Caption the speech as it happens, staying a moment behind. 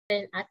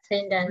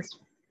attendance,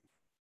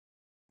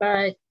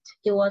 but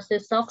it was a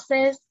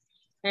success,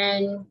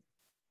 and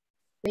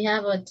we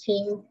have a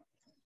team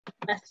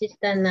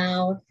assistant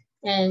now,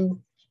 and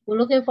we're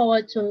looking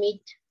forward to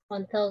meet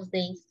on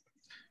Thursdays.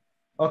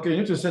 Okay, you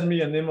need to send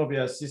me a name of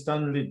your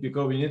assistant lead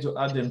because we need to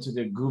add them to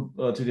the group,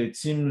 to the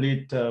team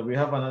lead. We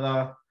have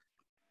another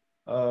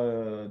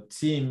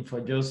team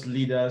for just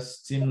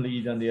leaders, team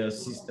lead and the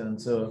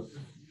assistant. So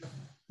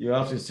you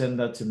have to send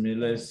that to me.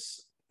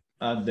 Let's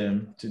add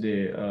them to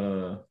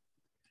the,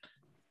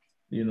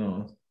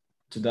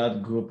 to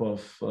that group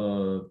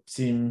of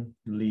team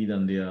lead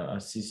and their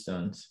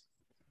assistants.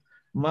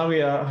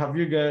 Maria, have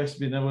you guys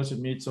been able to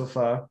meet so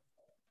far?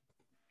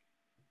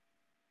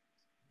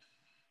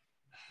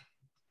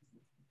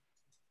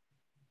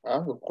 I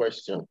have a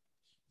question.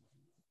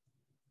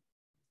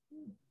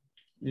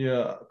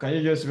 Yeah, can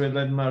you just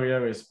let Maria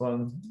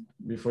respond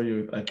before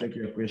I take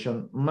your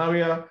question?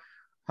 Maria,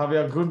 have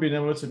your group been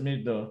able to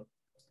meet though?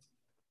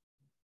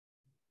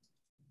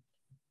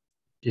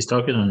 She's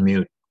talking on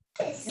mute.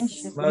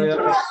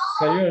 Maria,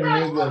 can you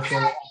unmute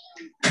yourself?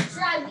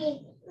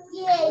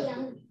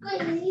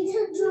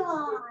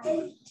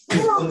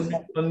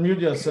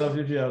 Unmute yourself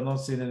if you have not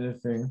seen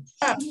anything.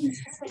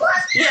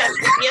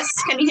 Yes,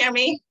 can you hear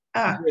me?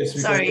 Yes,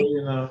 sorry. Can hear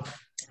you now.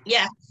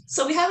 Yeah,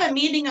 so we have a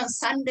meeting on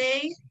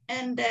Sunday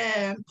and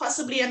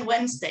possibly on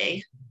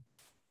Wednesday.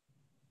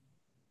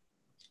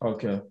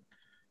 Okay.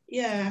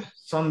 Yeah.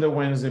 Sunday,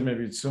 Wednesday,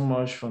 maybe too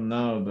much for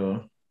now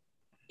though.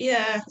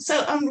 Yeah,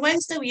 so on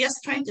Wednesday, we're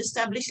just trying to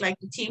establish like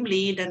the team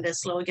lead and the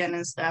slogan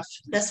and stuff.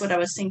 That's what I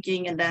was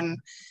thinking. And then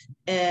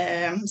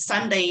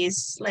Sunday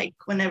is like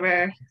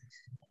whenever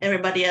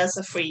everybody else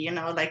are free,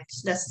 like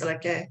that's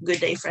like a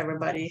good day for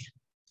everybody.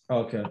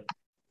 Okay.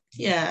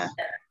 Yeah.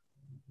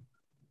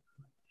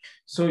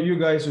 So you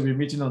guys will be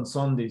meeting on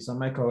Sundays,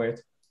 am I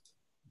correct?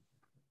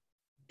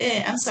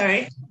 I'm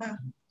sorry.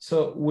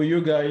 So will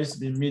you guys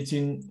be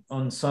meeting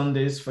on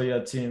Sundays for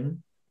your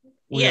team?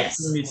 Yes,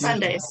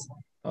 Sundays.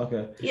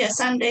 Okay. Yeah,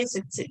 Sundays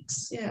at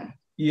 6, yeah.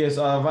 Yes,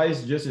 our advice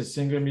is just a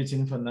single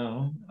meeting for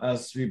now.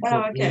 As we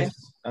progress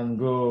and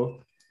go,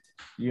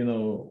 we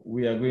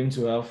are going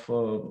to have,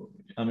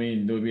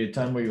 there'll be a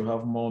time where you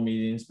have more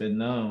meetings, but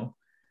now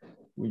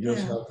we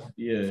just have,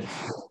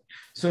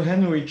 So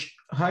Henrik,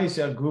 how is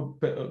your group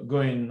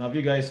going? Have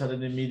you guys had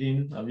any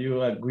meeting? Have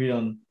you agreed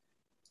on,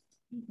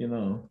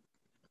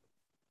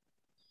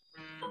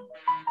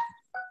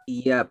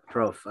 Yeah,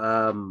 Prof.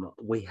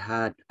 We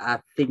had, I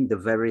think, the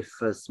very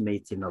first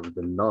meeting of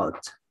the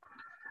lot.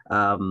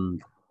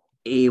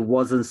 It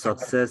wasn't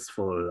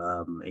successful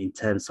in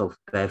terms of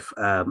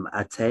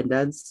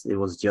attendance. It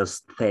was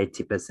just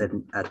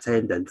 30%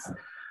 attendance.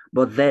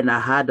 But then I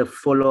had a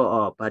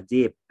follow-up. I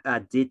did a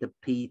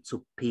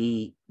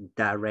P2P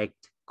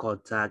direct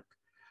contact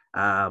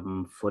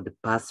for the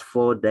past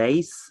 4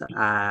 days.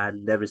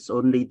 And there is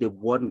only the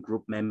one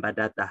group member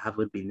that I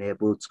haven't been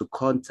able to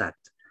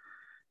contact.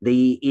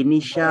 The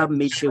initial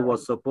meeting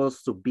was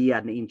supposed to be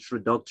an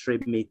introductory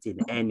meeting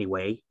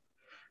anyway,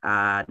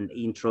 an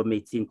intro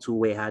meeting,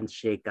 two-way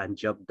handshake and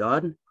job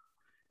done.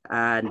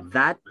 And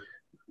that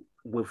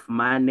we've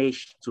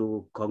managed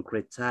to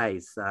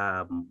concretize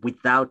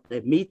without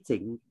a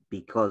meeting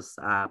because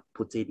I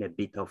put in a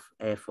bit of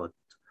effort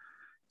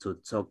to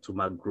talk to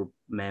my group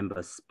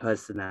members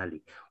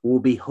personally. We'll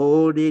be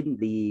holding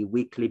the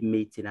weekly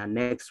meeting. Our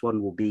next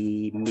one will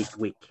be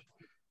midweek.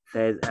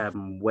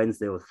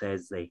 Wednesday or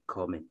Thursday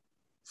coming.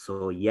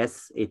 So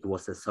yes, it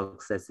was a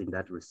success in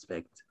that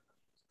respect.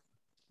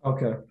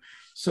 Okay,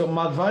 so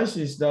my advice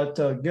is that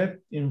get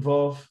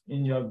involved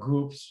in your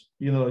groups,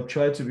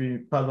 try to be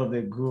part of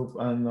the group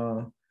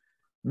and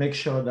make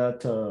sure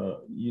that,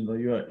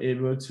 you are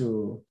able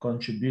to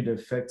contribute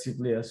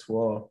effectively as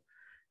well.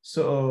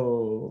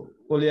 So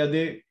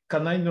Oliade,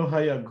 can I know how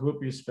your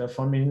group is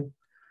performing?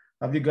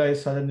 Have you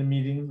guys had any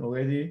meeting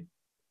already?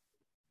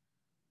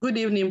 Good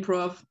evening,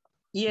 Prof.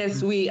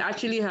 Yes, we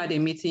actually had a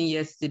meeting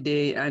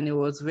yesterday, and it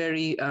was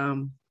very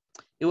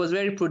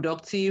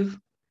productive.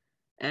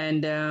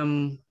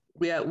 And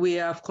we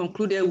have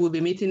concluded we'll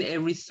be meeting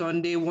every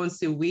Sunday,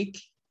 once a week,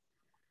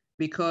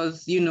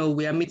 because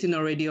we are meeting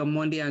already on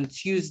Monday and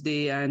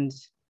Tuesday, and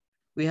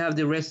we have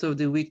the rest of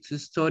the week to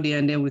study,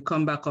 and then we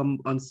come back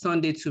on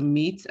Sunday to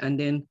meet, and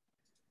then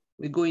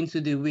we go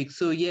into the week.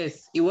 So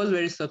yes, it was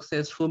very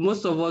successful.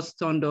 Most of us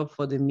turned up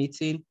for the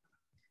meeting.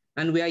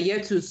 And we are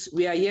yet to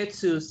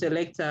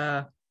select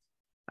our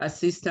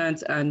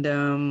assistant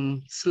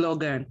and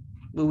slogan,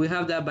 but we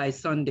have that by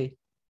Sunday.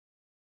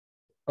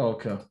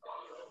 Okay.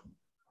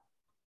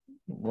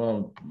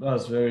 Well,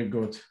 that's very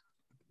good.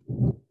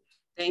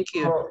 Thank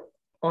you.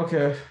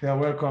 Okay, you're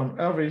welcome.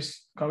 Elvis,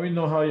 can we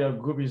know how your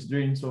group is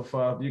doing so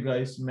far? Have you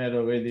guys met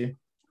already?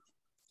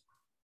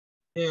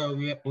 Yeah,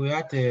 we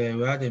had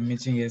a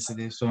meeting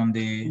yesterday,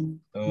 Sunday.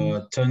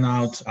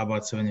 Turnout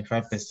about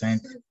 75%.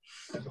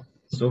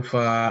 So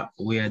far,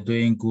 we are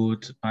doing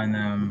good,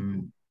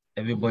 and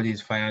everybody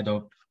is fired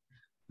up.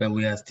 But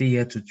we are still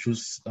here to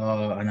choose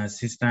an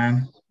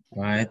assistant,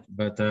 right?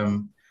 But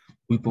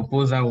we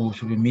propose that we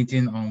should be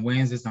meeting on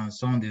Wednesdays and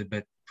Sundays.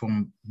 But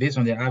from based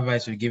on the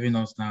advice you're giving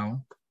us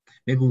now,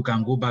 maybe we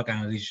can go back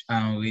and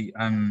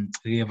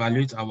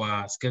reevaluate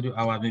our schedule.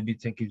 Maybe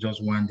take it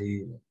just one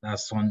day,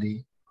 that's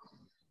Sunday.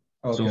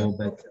 Okay. So,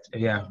 but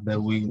yeah,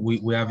 but we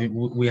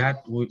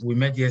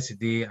met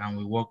yesterday and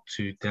we worked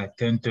to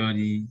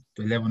 10:30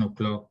 to 11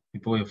 o'clock.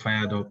 People were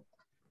fired up.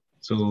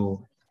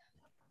 So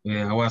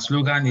yeah, our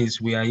slogan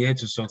is "We are here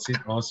to succeed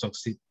or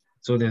succeed."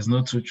 So there's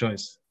no true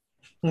choice.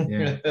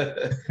 Yeah.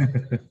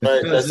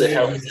 Right, that's a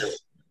help.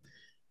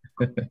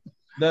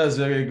 That's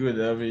very good,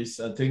 Elvis.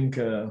 I think.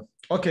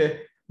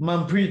 Okay,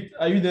 Manpreet,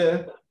 are you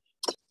there?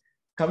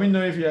 Can we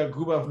know if your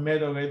group have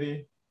met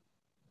already?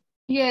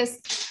 Yes.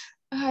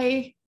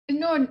 Hi.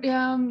 No,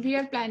 we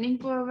are planning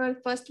for our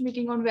first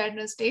meeting on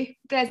Wednesday.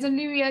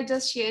 Presently, we are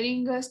just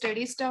sharing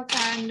study stuff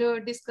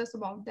and discuss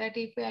about that.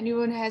 If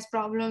anyone has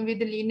problem with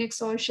the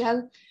Linux or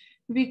Shell,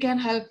 we can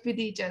help with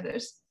each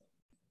other's.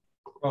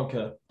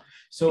 Okay.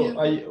 So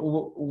yeah.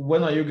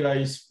 When are you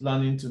guys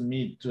planning to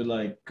meet to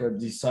like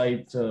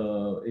decide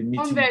a meeting?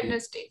 On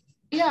Wednesday.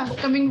 Yeah,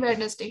 coming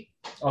Wednesday.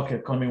 Okay,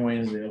 coming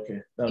Wednesday.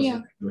 Okay, that's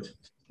very good.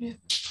 Yeah.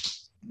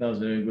 That's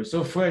very good.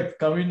 So Fred,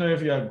 can we know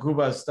if your group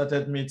has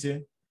started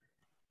meeting?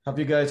 Have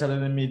you guys had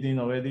any meeting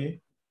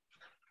already?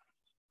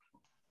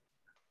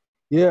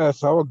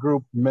 Yes, our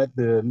group met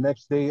the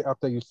next day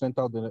after you sent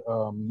out the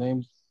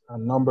names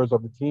and numbers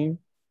of the team.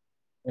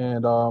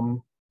 And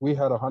we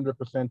had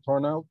 100%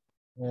 turnout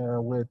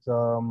with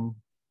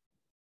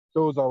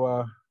chose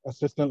our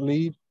assistant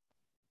lead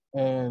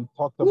and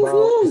talked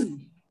about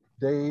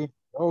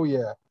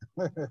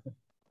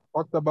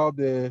talked about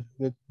the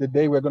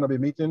day we're going to be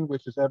meeting,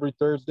 which is every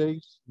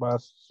Thursdays by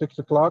 6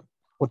 o'clock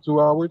for 2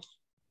 hours.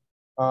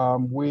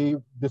 We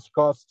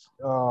discussed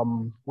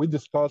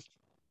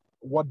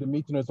what the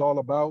meeting is all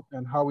about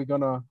and how we're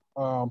gonna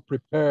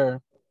prepare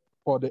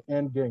for the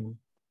end game.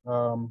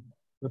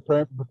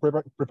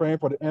 Preparing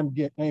for the end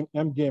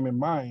game in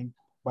mind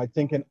by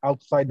thinking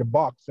outside the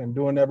box and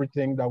doing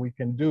everything that we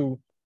can do.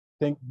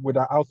 Think with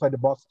our outside the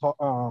box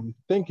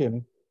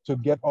thinking to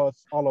get all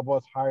of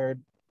us hired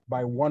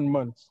by 1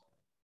 month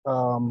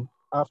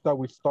after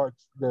we start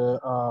the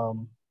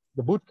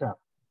boot camp.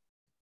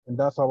 And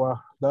that's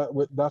our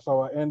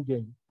end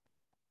game.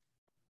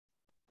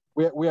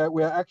 We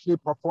are actually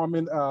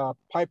performing a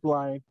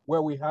pipeline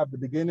where we have the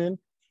beginning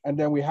and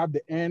then we have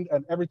the end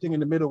and everything in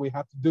the middle we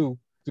have to do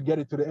to get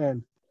it to the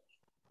end.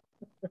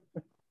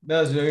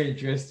 That's very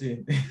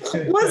interesting.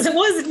 What's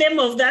the name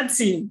of that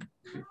team?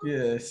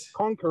 Yes.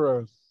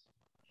 Conquerors.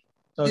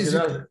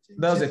 Okay,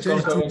 that's a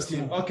Conquerors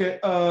team. Okay,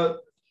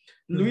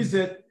 Louise,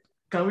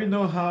 can we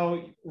know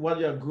what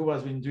your group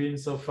has been doing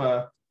so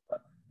far?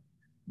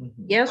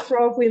 Yes,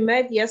 Prof, we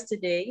met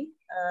yesterday.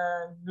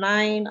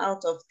 9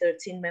 out of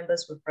 13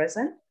 members were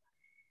present.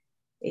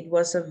 It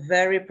was a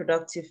very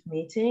productive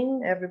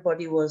meeting.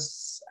 Everybody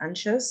was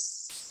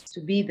anxious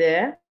to be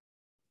there.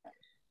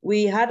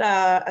 We had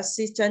our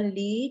assistant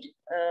lead,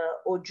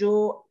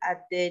 Ojo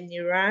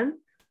Adeniran,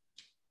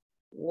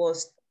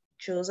 was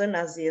chosen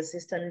as the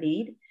assistant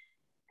lead.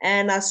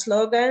 And our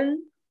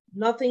slogan,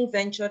 nothing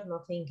ventured,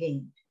 nothing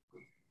gained.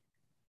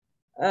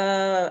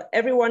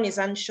 Everyone is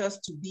anxious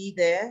to be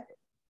there.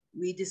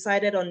 We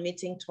decided on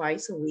meeting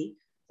twice a week,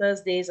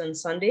 Thursdays and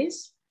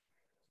Sundays.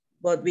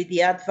 But with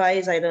the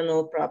advice, I don't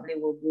know, probably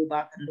we'll go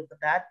back and look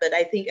at that. But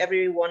I think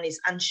everyone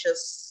is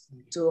anxious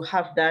to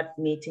have that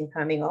meeting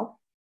coming up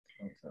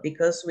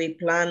because we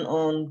plan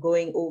on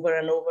going over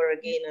and over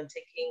again and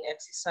taking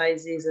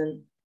exercises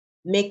and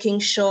making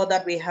sure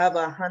that we have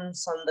our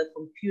hands on the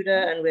computer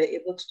and we're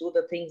able to do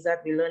the things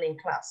that we learn in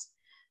class.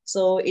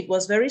 So it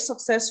was very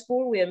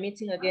successful. We are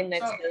meeting again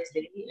next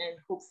Thursday and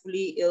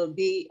hopefully it'll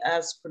be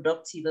as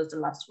productive as the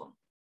last one.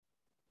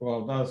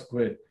 Well, that's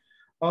great.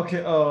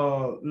 Okay,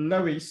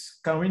 Lewis,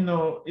 can we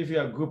know if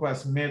your group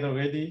has met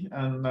already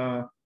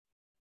and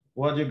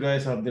what you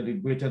guys have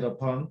deliberated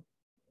upon?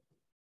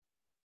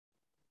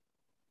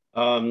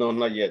 No,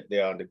 not yet.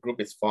 The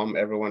group is formed.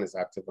 Everyone is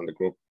active on the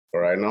group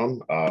for right now.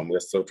 We're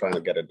still trying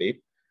to get a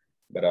date,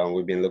 but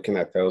we've been looking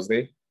at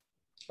Thursday.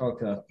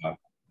 Okay.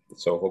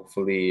 So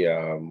hopefully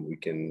we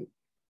can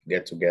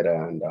get together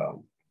and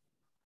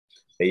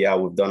yeah,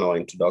 we've done our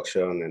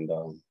introduction and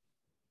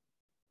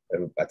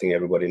I think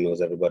everybody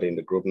knows everybody in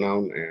the group now.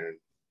 And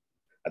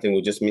I think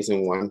we're just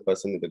missing one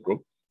person in the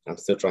group. I'm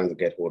still trying to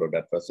get hold of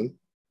that person.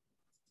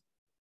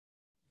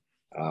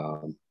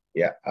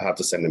 Yeah, I have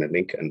to send them a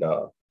link and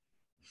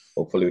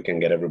hopefully we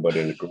can get everybody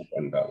in the group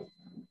and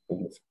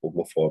we'll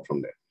move forward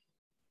from there.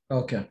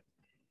 Okay.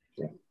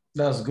 Yeah.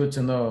 That's good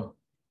to know.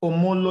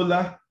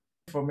 Omolola,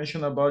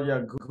 information about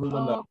your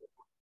group.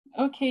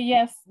 Okay,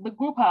 yes, the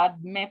group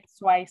had met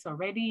twice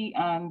already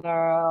and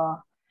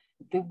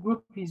the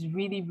group is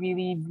really,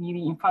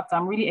 in fact,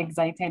 I'm really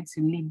excited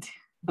to lead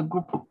the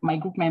group, my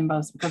group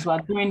members, because we're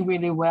doing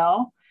really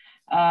well.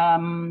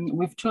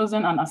 We've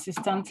chosen an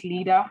assistant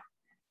leader,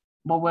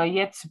 but we're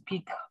yet to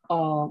pick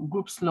a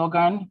group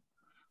slogan.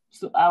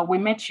 So we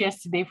met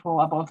yesterday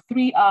for about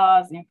 3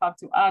 hours. In fact,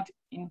 to add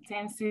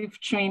intensive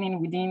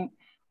training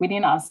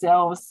within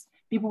ourselves.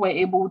 People were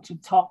able to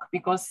talk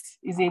because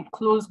it's a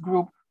closed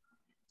group.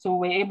 So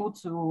we're able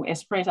to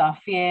express our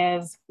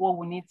fears, what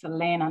we need to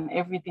learn and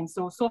everything.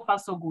 So far,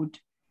 so good.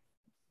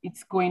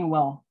 It's going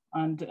well.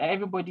 And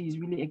everybody is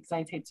really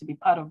excited to be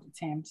part of the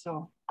team.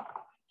 So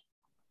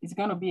it's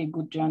going to be a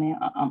good journey.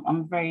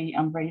 I'm very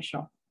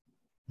sure.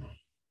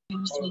 Okay,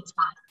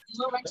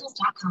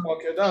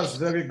 that's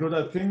very good.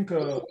 I think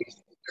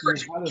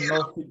we've had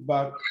enough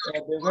feedback.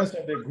 The rest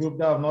of the group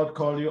that have not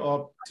called you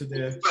up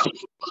today.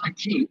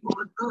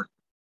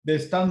 The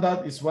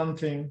standard is one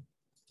thing.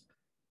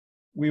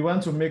 We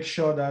want to make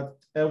sure that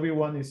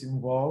everyone is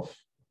involved.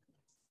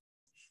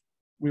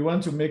 We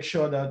want to make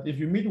sure that if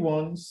you meet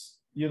once,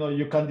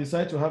 you can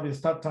decide to have a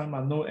start time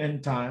and no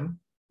end time.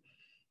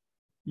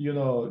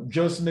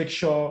 Just make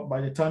sure by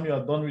the time you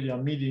are done with your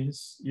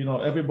meetings,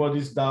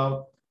 everybody's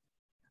doubt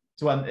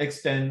to an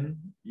extent,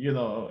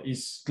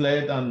 is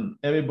cleared and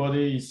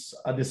everybody is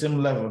at the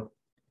same level.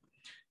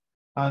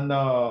 And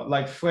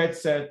like Fred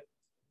said,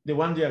 they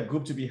want their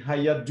group to be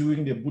hired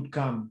during the boot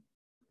camp.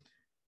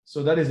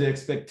 So that is the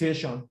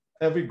expectation.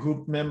 Every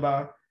group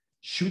member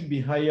should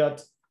be hired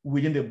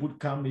within the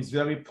boot camp. It's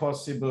very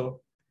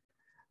possible.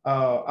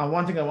 And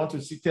one thing I want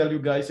to tell you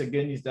guys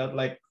again is that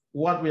like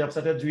what we have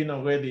started doing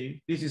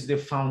already, this is the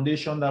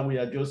foundation that we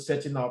are just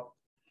setting up.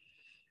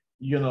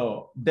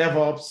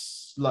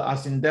 DevOps,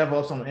 as in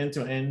DevOps on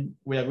end-to-end,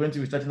 we are going to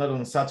be starting that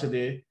on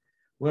Saturday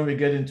when we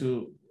get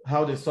into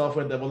how the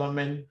software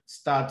development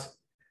starts,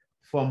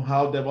 from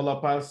how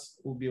developers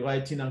will be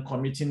writing and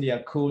committing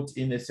their code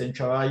in a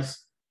centralized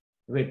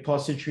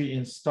repository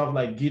in stuff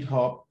like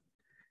GitHub,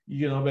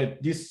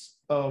 but this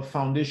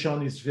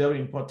foundation is very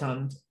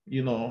important,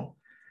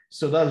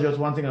 So that's just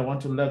one thing I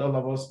want to let all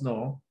of us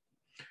know.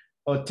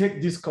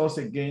 Take this course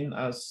again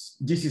as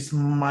this is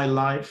my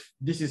life.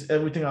 This is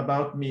everything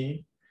about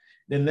me.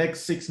 The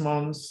next 6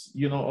 months,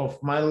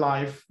 of my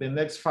life, the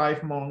next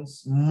 5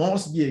 months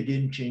must be a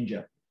game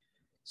changer.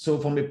 So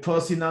from a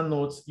personal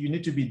note, you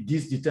need to be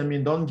this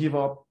determined. Don't give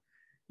up.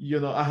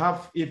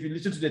 If you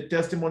listen to the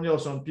testimony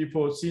of some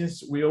people,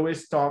 since we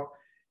always talk,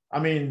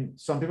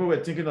 some people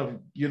were thinking of,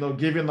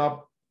 giving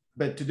up,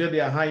 but today they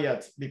are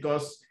hired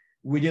because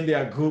within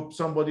their group,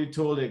 somebody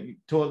told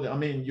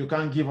you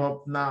can't give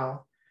up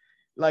now.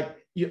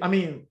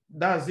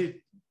 That's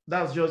it.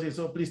 That's just it.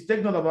 So please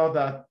take note about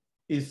that.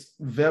 It's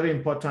very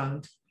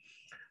important.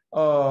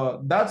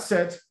 That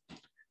said,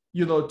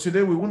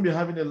 today we won't be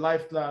having a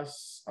live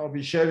class. I'll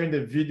be sharing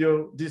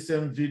this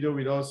same video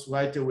with us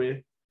right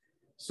away.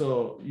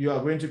 So you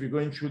are going to be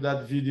going through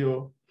that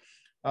video.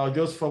 I'll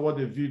just forward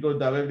the video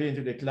directly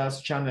into the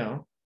class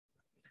channel.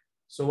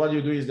 So what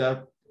you do is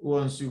that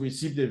once you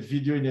receive the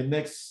video in the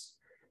next,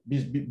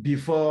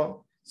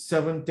 before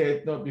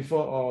 7:30, not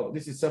before, or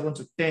this is 7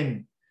 to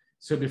 10.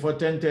 So before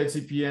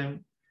 10:30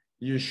 p.m.,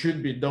 you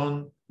should be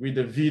done with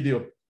the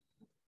video.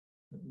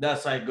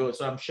 That's how it goes.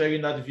 So I'm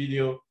sharing that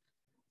video.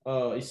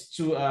 It's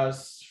 2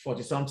 hours,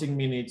 40-something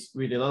minutes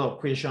with a lot of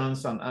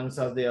questions and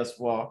answers there as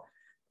well.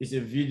 It's a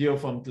video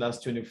from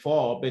class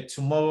 24, but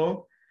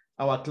tomorrow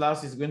our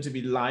class is going to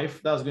be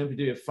live. That's going to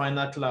be the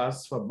final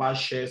class for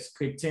bash shell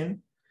scripting.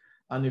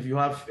 And if you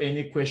have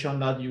any question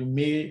that you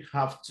may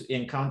have to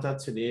encounter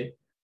today,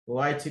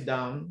 write it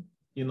down.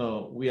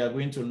 We are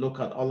going to look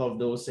at all of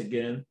those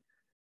again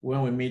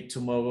when we meet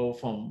tomorrow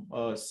from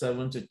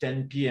 7 to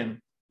 10 p.m.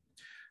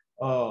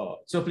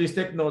 So please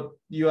take note,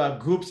 your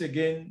groups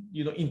again,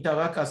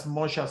 interact as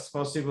much as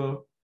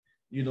possible,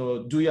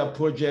 do your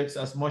projects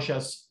as much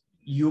as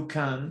you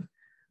can.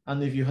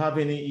 And if you have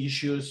any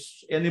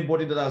issues,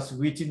 anybody that has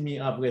written me,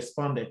 I've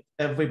responded,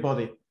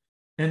 everybody.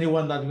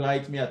 Anyone that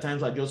writes me, at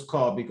times I just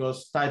call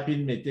because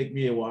typing may take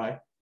me a while.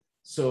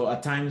 So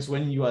at times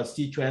when you are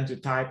still trying to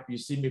type, you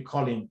see me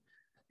calling,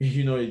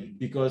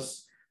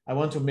 because I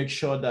want to make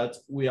sure that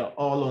we are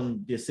all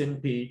on the same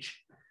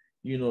page,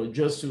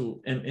 just to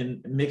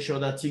and make sure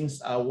that things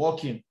are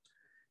working.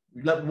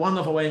 Like one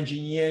of our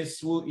engineers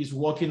who is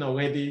working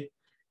already,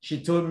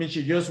 she told me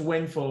she just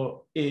went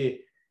for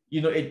a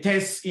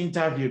test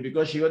interview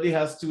because she already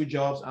has 2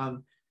 jobs.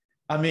 And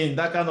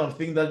that kind of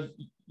thing that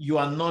you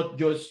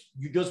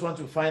just want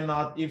to find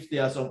out if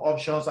there are some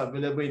options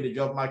available in the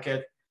job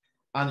market,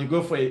 and you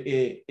go for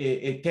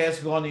a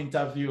test run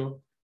interview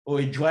or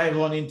a dry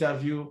run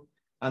interview,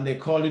 and they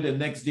call you the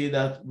next day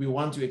that we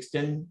want to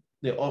extend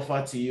the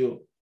offer to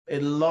you. A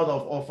lot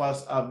of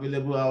offers are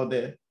available out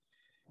there.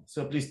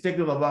 So please take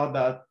note about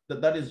that.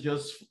 That is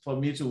just for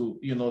me to,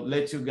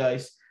 let you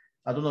guys.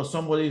 I don't know,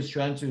 somebody is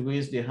trying to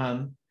raise their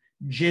hand.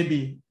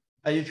 JB,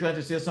 are you trying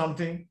to say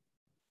something?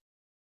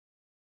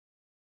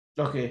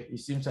 Okay, it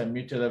seems I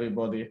muted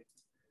everybody.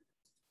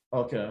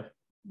 Okay,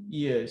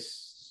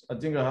 yes, I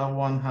think I have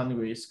one hand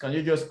raised. Can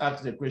you just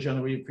ask the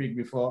question really quick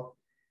before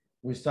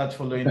we start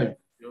following the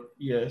video?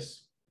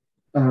 Yes.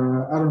 I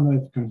don't know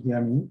if you can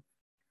hear me.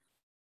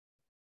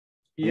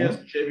 Yes,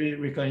 JB,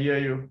 we can hear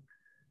you.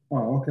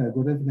 Oh, okay.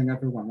 Good evening,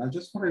 everyone. I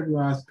just wanted to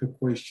ask a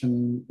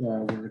question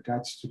with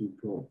regards to the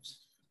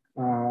groups.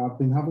 I've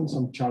been having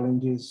some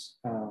challenges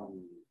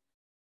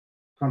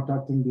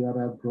contacting the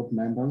other group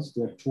members.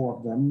 There are 2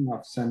 of them.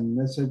 I've sent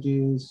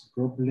messages,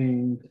 group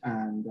link,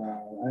 and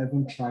I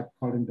even tried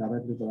calling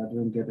directly, but I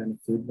didn't get any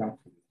feedback.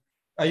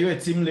 Are you a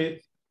team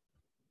lead?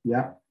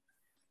 Yeah.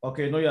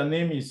 Okay, no, your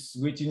name is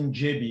written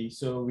JB,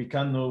 so we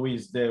can't know who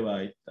is there,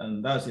 right?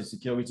 And that's a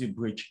security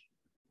breach.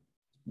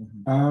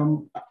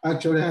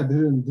 Actually, I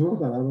didn't do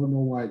that. I don't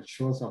know why it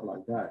shows up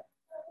like that.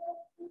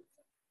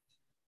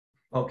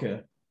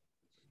 Okay.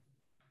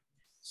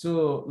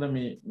 So let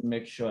me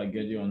make sure I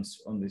get you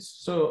on this.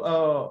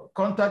 So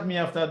contact me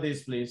after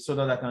this, please, so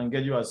that I can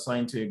get you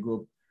assigned to a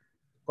group.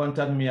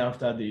 Contact me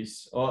after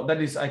this, or that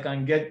is, I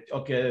can get,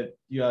 okay,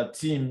 your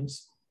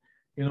teams,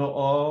 you know,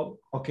 or,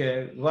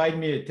 okay, write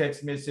me a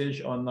text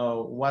message on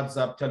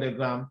WhatsApp,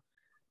 Telegram,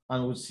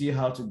 and we'll see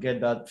how to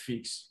get that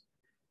fixed.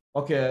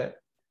 Okay,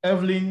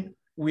 Evelyn,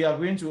 we are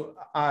going to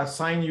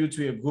assign you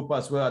to a group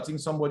as well. I think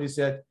somebody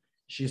said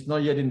she's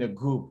not yet in the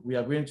group. We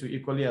are going to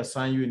equally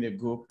assign you in a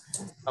group.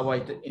 Our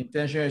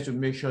intention is to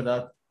make sure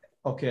that,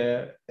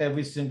 okay,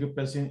 every single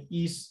person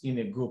is in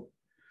a group.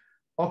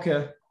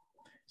 Okay,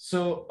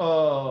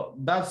 so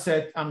that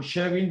said, I'm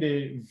sharing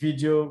the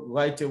video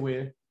right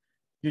away.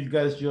 You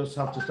guys just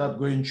have to start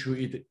going through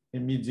it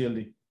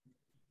immediately.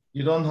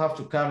 You don't have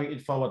to carry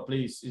it forward,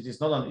 please. It is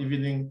not an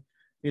evening.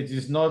 It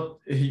is not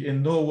a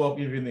no work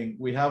evening.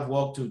 We have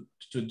work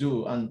to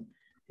do, and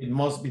it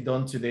must be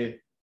done today.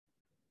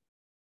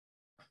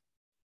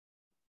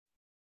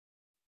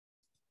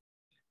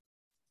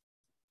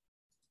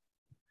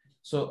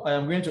 So I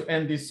am going to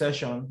end this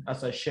session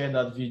as I share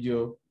that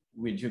video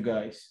with you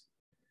guys.